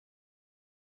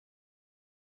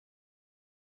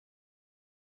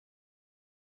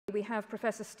We have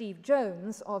Professor Steve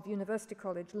Jones of University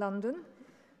College London,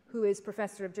 who is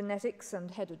Professor of Genetics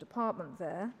and Head of Department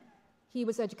there. He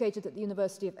was educated at the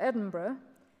University of Edinburgh.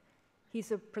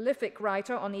 He's a prolific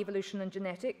writer on evolution and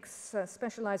genetics,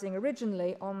 specializing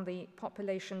originally on the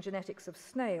population genetics of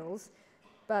snails,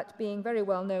 but being very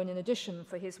well known in addition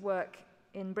for his work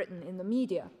in Britain in the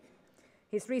media.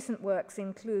 His recent works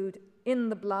include In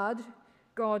the Blood,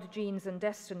 God, Genes and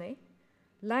Destiny,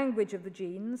 Language of the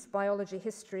Genes, Biology,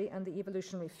 History and the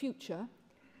Evolutionary Future,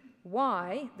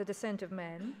 Why, The Descent of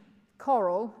Men,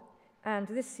 Coral, and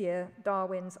this year,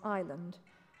 Darwin's Island.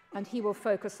 And he will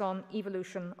focus on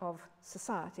evolution of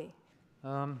society.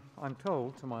 I'm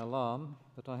told, to my alarm,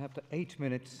 that I have 8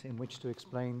 minutes in which to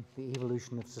explain the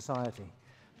evolution of society.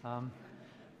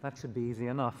 That should be easy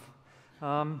enough.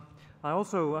 I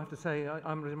also have to say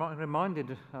I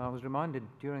was reminded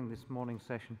during this morning's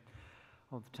session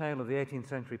of the tale of the 18th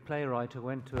century playwright who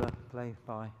went to a play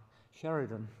by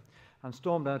Sheridan and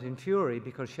stormed out in fury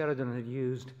because Sheridan had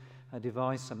used a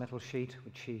device, a metal sheet,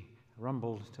 which he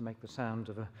rumbled to make the sound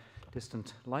of a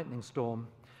distant lightning storm.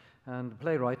 And the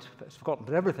playwright has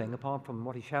forgotten everything apart from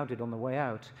what he shouted on the way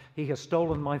out. He has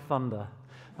stolen my thunder,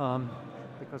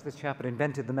 because this chap had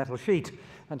invented the metal sheet.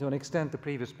 And to an extent, the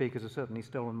previous speakers have certainly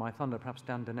stolen my thunder, perhaps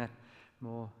Dan Dennett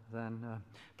more than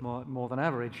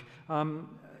average.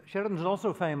 Sheridan's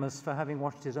also famous for having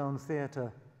watched his own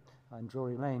theatre in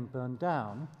Drury Lane burned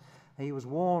down. He was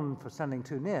warned for standing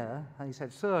too near, and he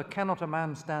said, "Sir, cannot a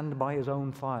man stand by his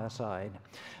own fireside?"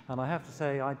 And I have to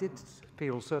say, I did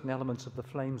feel certain elements of the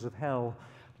flames of hell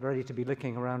ready to be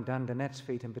licking around Dan Dennett's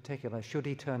feet in particular, should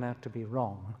he turn out to be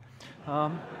wrong.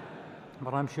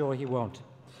 But I'm sure he won't.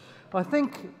 I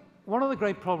think one of the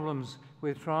great problems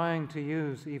with trying to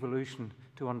use evolution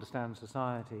to understand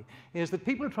society is that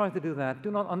people who try to do that do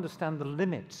not understand the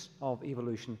limits of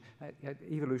evolution's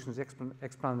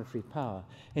explanatory power.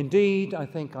 Indeed, I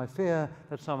fear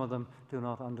that some of them do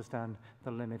not understand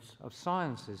the limits of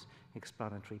science's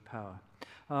explanatory power.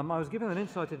 I was given an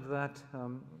insight into that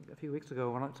a few weeks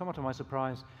ago when, somewhat to my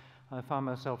surprise, I found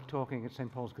myself talking at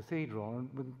St. Paul's Cathedral, and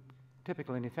with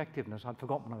typical ineffectiveness, I'd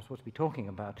forgotten what I was supposed to be talking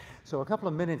about. So a couple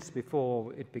of minutes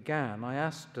before it began, I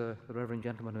asked the reverend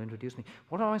gentleman who introduced me,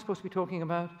 "What am I supposed to be talking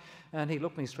about?" And he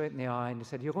looked me straight in the eye and he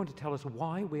said, "You're going to tell us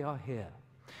why we are here."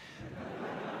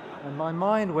 And my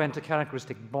mind went a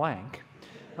characteristic blank.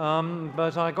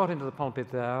 But I got into the pulpit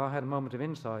there, I had a moment of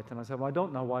insight, and I said, "Well, I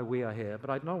don't know why we are here, but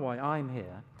I know why I'm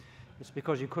here. It's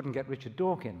because you couldn't get Richard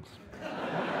Dawkins."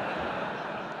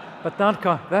 But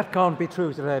that can't be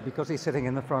true today because he's sitting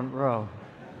in the front row.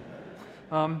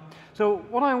 So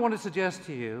what I want to suggest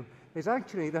to you is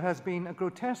actually there has been a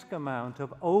grotesque amount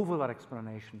of over that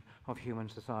explanation of human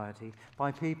society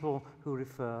by people who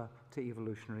refer to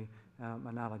evolutionary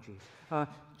analogies.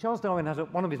 Charles Darwin has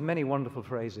one of his many wonderful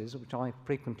phrases, which I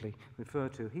frequently refer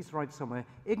to. He writes somewhere,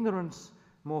 "Ignorance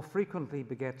more frequently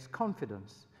begets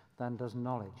confidence than does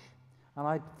knowledge." And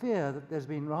I fear that there's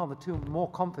been rather more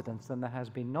confidence than there has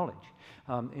been knowledge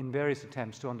in various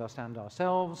attempts to understand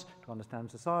ourselves, to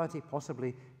understand society,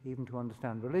 possibly even to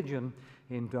understand religion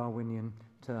in Darwinian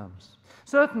terms.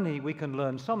 Certainly we can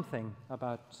learn something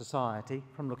about society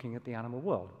from looking at the animal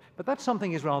world, but that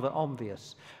something is rather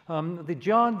obvious. The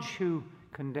judge who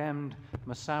condemned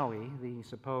Moussaoui, the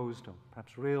supposed or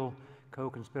perhaps real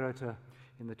co-conspirator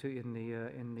in the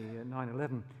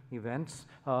 9/11 events,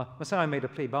 Moussaoui made a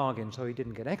plea bargain, so he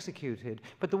didn't get executed.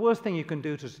 But the worst thing you can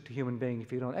do to human beings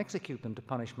if you don't execute them to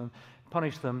punish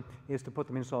them is to put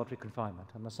them in solitary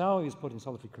confinement. And Moussaoui was put in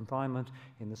solitary confinement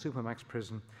in the Supermax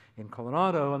prison in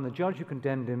Colorado, and the judge who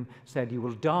condemned him said, "You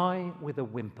will die with a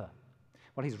whimper."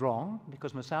 Well, he's wrong,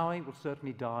 because Moussaoui will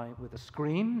certainly die with a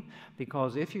scream,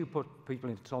 because if you put people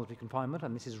into solitary confinement,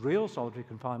 and this is real solitary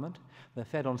confinement, they're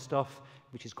fed on stuff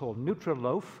which is called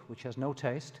Nutriloaf, which has no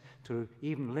taste, to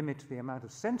even limit the amount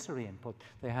of sensory input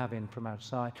they have in from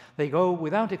outside. They go,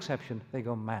 without exception, they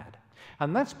go mad.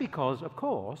 And that's because, of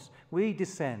course, we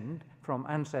descend from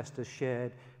ancestors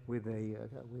shared with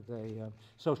a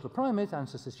social primate,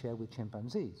 ancestors shared with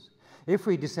chimpanzees. If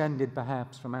we descended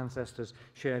perhaps from ancestors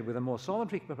shared with a more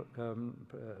solitary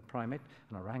primate,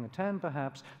 an orangutan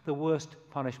perhaps, the worst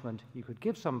punishment you could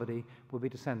give somebody would be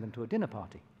to send them to a dinner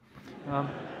party.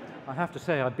 I have to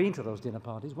say I've been to those dinner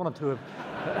parties, one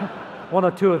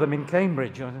or two of them in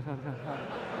Cambridge.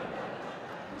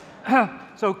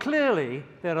 So clearly,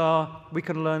 we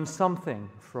can learn something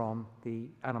from the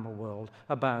animal world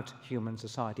about human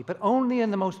society, but only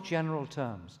in the most general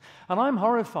terms. And I'm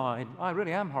horrified, I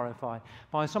really am horrified,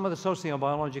 by some of the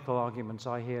sociobiological arguments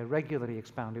I hear regularly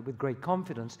expounded with great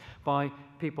confidence by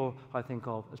people I think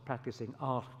of as practicing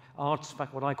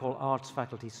what I call arts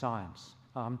faculty science.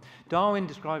 Darwin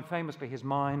described famously his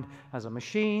mind as a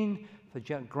machine for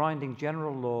grinding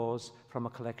general laws from a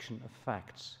collection of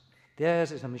facts.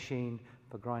 Theirs is a machine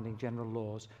for grinding general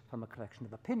laws from a collection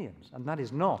of opinions, and that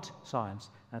is not science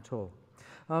at all.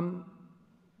 I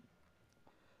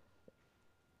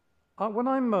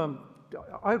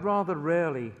rather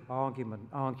rarely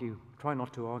try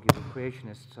not to argue with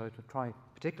creationists, so to try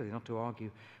particularly not to argue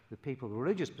with people of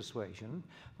religious persuasion,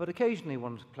 but occasionally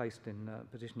one's placed in a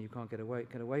position you can't get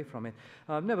away from it.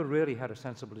 I've never really had a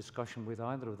sensible discussion with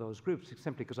either of those groups,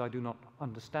 simply because I do not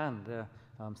understand their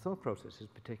thought processes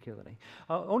particularly.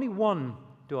 Only one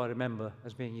do I remember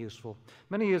as being useful.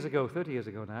 Many years ago, 30 years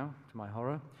ago now, to my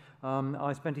horror,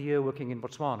 I spent a year working in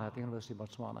Botswana, at the University of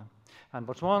Botswana. And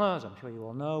Botswana, as I'm sure you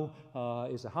all know,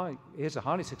 is a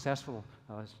highly successful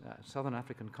southern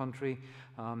African country,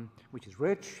 which is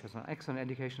rich, has an excellent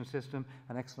education system,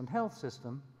 an excellent health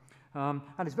system, and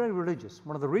it's very religious.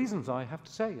 One of the reasons, I have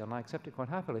to say, and I accept it quite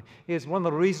happily, is one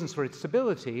of the reasons for its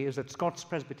stability is that Scots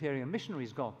Presbyterian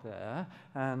missionaries got there,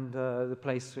 and the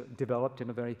place developed in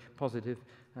a very positive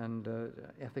and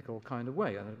ethical kind of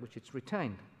way, which it's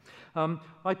retained.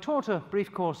 I taught a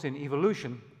brief course in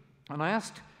evolution, and I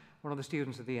asked one of the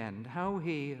students at the end I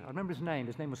remember his name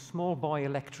was Small Boy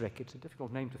Electric. It's a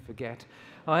difficult name to forget.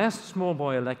 I asked Small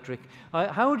Boy Electric,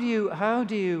 how do you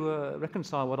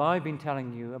reconcile what I've been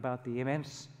telling you about the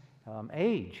immense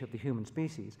age of the human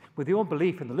species with your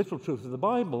belief in the literal truth of the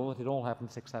Bible, that it all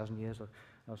happened 6,000 years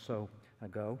or so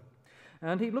ago?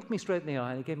 And he looked me straight in the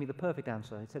eye and he gave me the perfect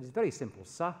answer. He said, it's very simple,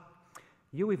 sir.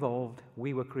 You evolved,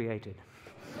 we were created.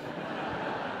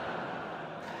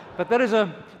 But there's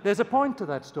a point to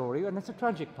that story, and it's a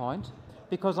tragic point,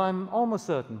 because I'm almost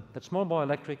certain that Small Boy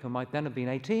Electric, who might then have been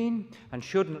 18 and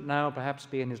should now perhaps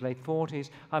be in his late 40s,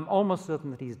 I'm almost certain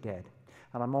that he's dead.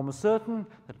 And I'm almost certain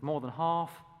that more than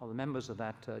half of the members of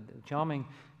that charming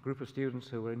group of students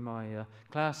who were in my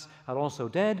class are also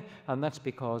dead, and that's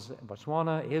because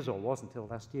Botswana is, or was until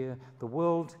last year, the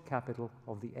world capital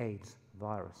of the AIDS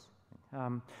virus.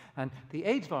 And the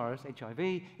AIDS virus,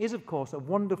 HIV, is of course a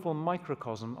wonderful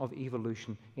microcosm of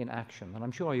evolution in action. And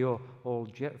I'm sure you're all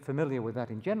familiar with that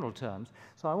in general terms,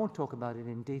 so I won't talk about it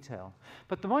in detail.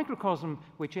 But the microcosm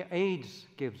which AIDS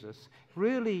gives us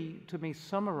really, to me,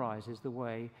 summarizes the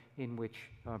way in which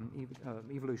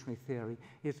evolutionary theory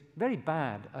is very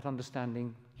bad at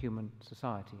understanding human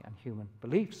society and human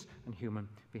beliefs and human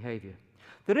behavior.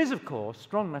 There is, of course,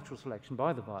 strong natural selection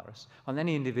by the virus on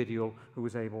any individual who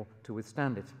is able to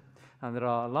withstand it. And there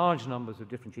are large numbers of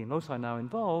different gene loci now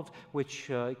involved, which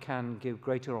can give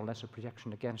greater or lesser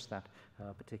protection against that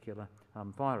particular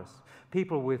virus.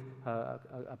 People with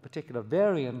a particular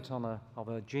variant of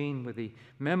a gene with the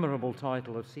memorable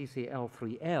title of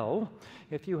CCL3L,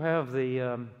 if you have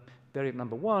the variant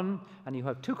number 1, and you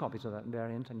have 2 copies of that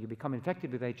variant, and you become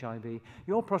infected with HIV,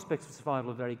 your prospects for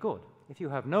survival are very good. If you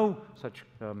have no such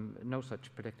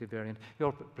protective variant,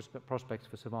 your prospects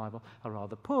for survival are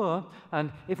rather poor.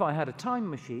 And if I had the time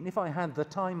machine,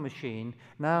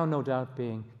 now no doubt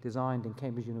being designed in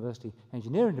Cambridge University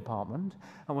Engineering Department,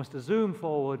 and was to zoom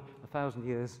forward 1,000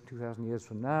 years, 2,000 years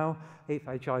from now, if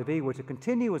HIV were to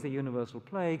continue as a universal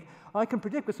plague, I can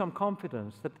predict with some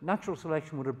confidence that natural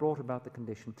selection would have brought about the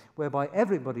condition whereby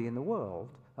everybody in the world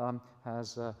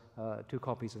has 2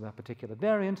 copies of that particular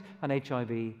variant, and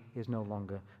HIV is no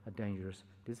longer a dangerous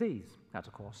disease. That,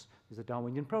 of course, is a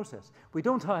Darwinian process. We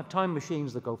don't have time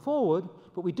machines that go forward,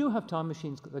 but we do have time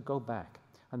machines that go back.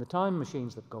 And the time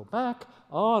machines that go back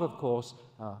are, of course,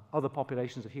 other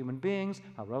populations of human beings,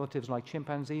 our relatives like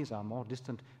chimpanzees, our more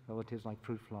distant relatives like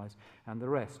fruit flies, and the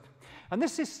rest. And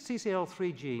this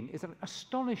CCL3 gene is an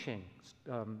astonishing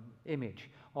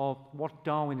image of what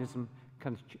Darwinism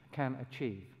can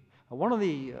achieve. One of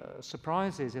the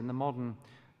surprises in the modern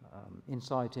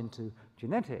insight into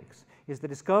genetics is the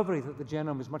discovery that the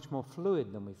genome is much more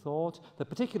fluid than we thought, that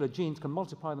particular genes can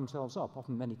multiply themselves up,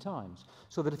 often many times,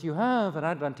 so that if you have an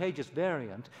advantageous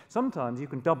variant, sometimes you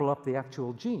can double up the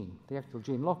actual gene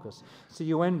locus, so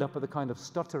you end up with a kind of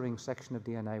stuttering section of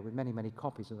DNA with many, many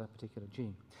copies of that particular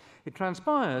gene. It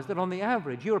transpires that on the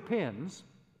average, Europeans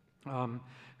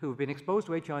who have been exposed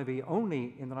to HIV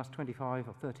only in the last 25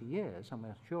 or 30 years, and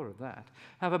we're sure of that,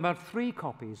 have about 3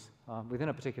 copies within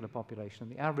a particular population.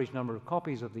 The average number of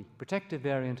copies of the protective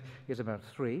variant is about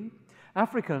 3.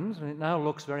 Africans, and it now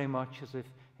looks very much as if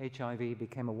HIV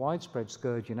became a widespread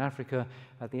scourge in Africa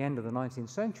at the end of the 19th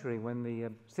century when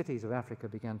the cities of Africa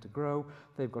began to grow.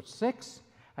 They've got 6.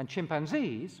 And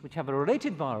chimpanzees, which have a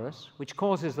related virus, which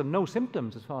causes them no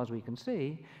symptoms as far as we can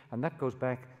see, and that goes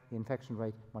back the infection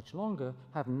rate much longer,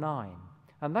 have 9.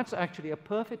 And that's actually a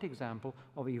perfect example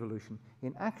of evolution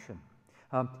in action.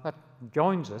 That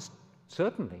joins us,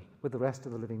 certainly, with the rest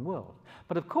of the living world.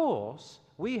 But of course,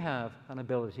 we have an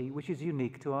ability which is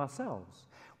unique to ourselves.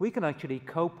 We can actually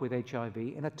cope with HIV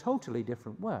in a totally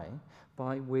different way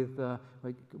with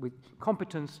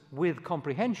competence with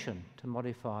comprehension, to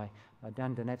modify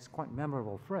Dan Dennett's quite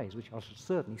memorable phrase, which I should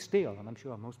certainly steal, and I'm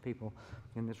sure most people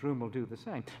in this room will do the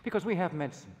same. Because we have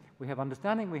medicine, we have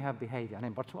understanding, we have behavior. And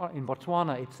in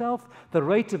Botswana itself, the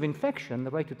rate of infection, the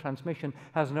rate of transmission,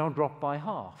 has now dropped by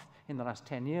half in the last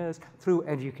 10 years through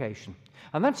education.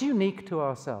 And that's unique to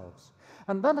ourselves.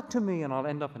 And that to me, and I'll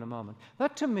end up in a moment,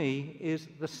 that to me is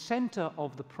the center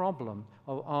of the problem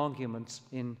of arguments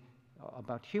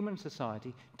about human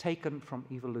society taken from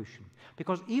evolution.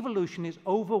 Because evolution is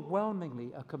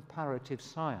overwhelmingly a comparative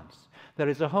science. There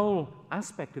is a whole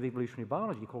aspect of evolutionary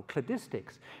biology called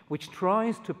cladistics, which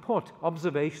tries to put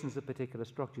observations of particular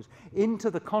structures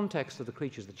into the context of the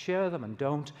creatures that share them and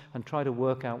don't, and try to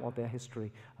work out what their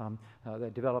history, their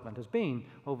development has been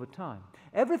over time.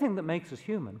 Everything that makes us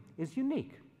human is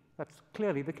unique. That's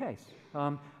clearly the case.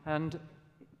 And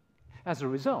as a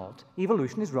result,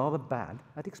 evolution is rather bad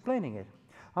at explaining it.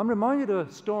 I'm reminded of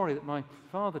a story that my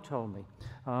father told me,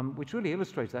 which really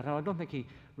illustrates that, and I don't think he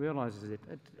realizes it.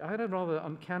 I had a rather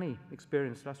uncanny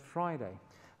experience last Friday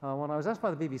when I was asked by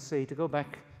the BBC to go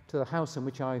back to the house in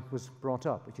which I was brought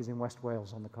up, which is in West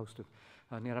Wales on the coast of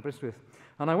near Aberystwyth.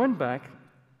 And I went back,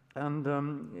 and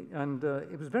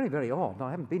it was very, very odd. I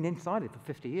haven't been inside it for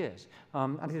 50 years.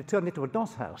 And it had turned into a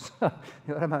DOS house. There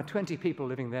were about 20 people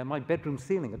living there. My bedroom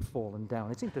ceiling had fallen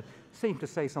down. It seemed to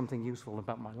say something useful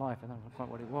about my life. I don't know quite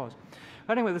what it was.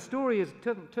 Anyway, the story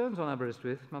turns on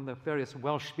Aberystwyth and the various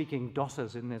Welsh-speaking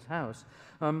DOSers in this house.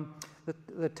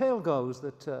 The tale goes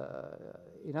that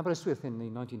in Aberystwyth in the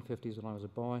 1950s, when I was a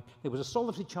boy, there was a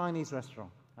solitary Chinese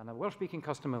restaurant. And a Welsh-speaking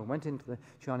customer went into the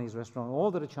Chinese restaurant,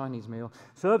 ordered a Chinese meal,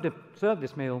 served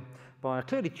this meal by a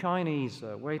clearly Chinese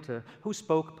waiter who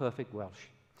spoke perfect Welsh.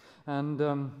 And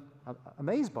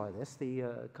amazed by this,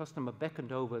 the customer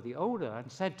beckoned over the owner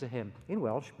and said to him, in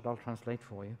Welsh, but I'll translate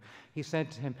for you, he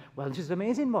said to him, "Well, this is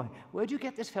amazing, boy. Where'd you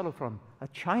get this fellow from? A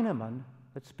Chinaman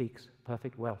that speaks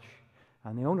perfect Welsh."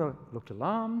 And the owner looked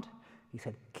alarmed. He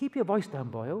said, "Keep your voice down,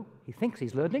 boyo. He thinks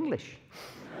he's learned English."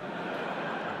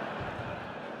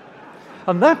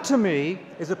 And that, to me,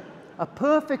 is a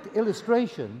perfect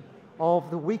illustration of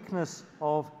the weakness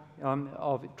of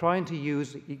trying to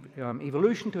use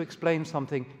evolution to explain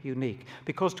something unique.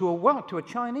 Because to a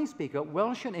Chinese speaker,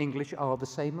 Welsh and English are the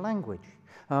same language.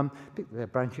 They're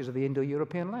branches of the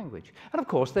Indo-European language. And of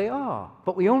course they are.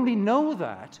 But we only know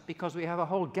that because we have a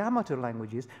whole gamut of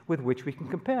languages with which we can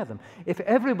compare them. If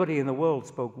everybody in the world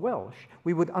spoke Welsh,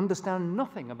 we would understand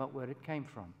nothing about where it came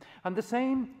from. And the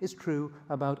same is true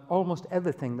about almost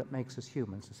everything that makes us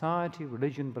human. Society,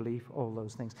 religion, belief, all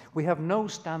those things. We have no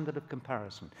standard of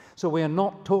comparison. So we are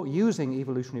not using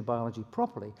evolutionary biology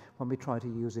properly when we try to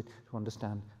use it to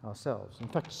understand ourselves. In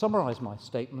fact, to summarize my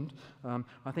statement,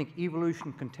 I think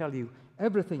evolution can tell you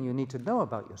everything you need to know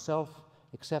about yourself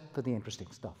except for the interesting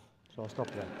stuff. So I'll stop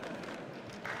there.